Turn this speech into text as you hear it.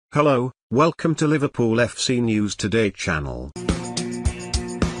Hello, welcome to Liverpool FC News Today channel.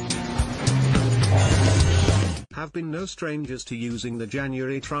 Have been no strangers to using the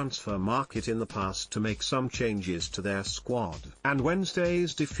January transfer market in the past to make some changes to their squad. And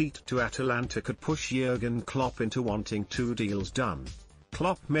Wednesday's defeat to Atalanta could push Jurgen Klopp into wanting two deals done.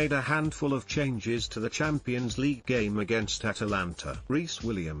 Klopp made a handful of changes to the Champions League game against Atalanta. Rhys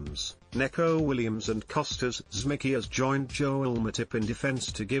Williams, Neco Williams and Kostas Tsimikas joined Joel Matip in defence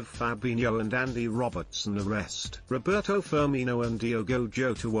to give Fabinho and Andy Robertson a rest. Roberto Firmino and Diogo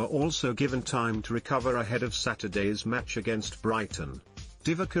Jota were also given time to recover ahead of Saturday's match against Brighton.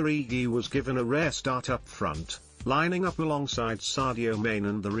 Divock Origi was given a rare start up front, lining up alongside Sadio Mane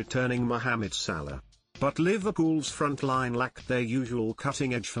and the returning Mohamed Salah. But Liverpool's front line lacked their usual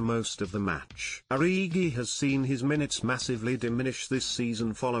cutting edge for most of the match. Origi has seen his minutes massively diminish this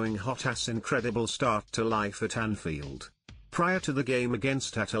season following Jota's incredible start to life at Anfield. Prior to the game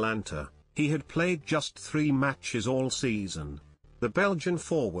against Atalanta, he had played just 3 matches all season. The Belgian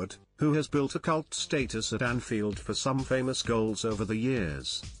forward, who has built a cult status at Anfield for some famous goals over the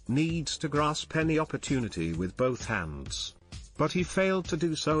years, needs to grasp any opportunity with both hands. But he failed to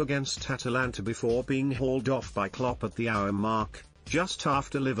do so against Atalanta before being hauled off by Klopp at the hour mark, just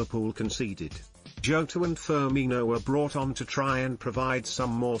after Liverpool conceded. Jota and Firmino were brought on to try and provide some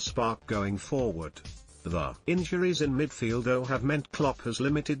more spark going forward. The injuries in midfield though have meant Klopp has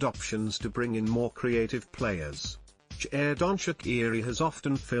limited options to bring in more creative players. Xherdan Shaqiri has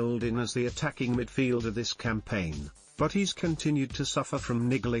often filled in as the attacking midfielder this campaign, but he's continued to suffer from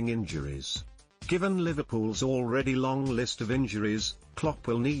niggling injuries. Given Liverpool's already long list of injuries, Klopp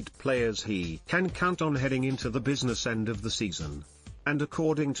will need players he can count on heading into the business end of the season. And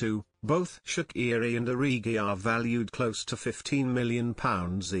according to, both Shaqiri and Origi are valued close to £15 million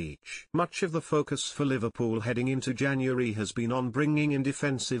each. Much of the focus for Liverpool heading into January has been on bringing in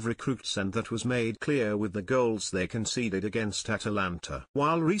defensive recruits, and that was made clear with the goals they conceded against Atalanta.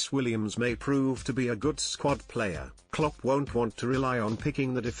 While Rhys Williams may prove to be a good squad player, Klopp won't want to rely on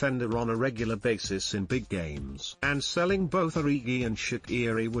picking the defender on a regular basis in big games. And selling both Origi and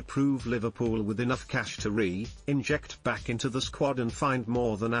Shaqiri would prove Liverpool with enough cash to re-inject back into the squad and find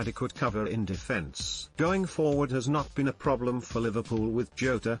more than adequate cover in defence. Going forward has not been a problem for Liverpool, with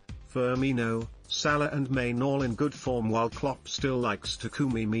Jota, Firmino, Salah and Mane all in good form, while Klopp still likes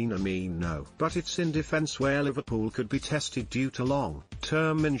Takumi Minamino. But it's in defence where Liverpool could be tested due to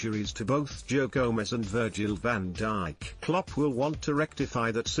long-term injuries to both Joe Gomez and Virgil van Dijk. Klopp will want to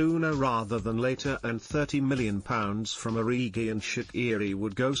rectify that sooner rather than later, and £30 million from Origi and Shaqiri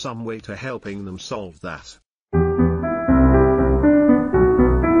would go some way to helping them solve that.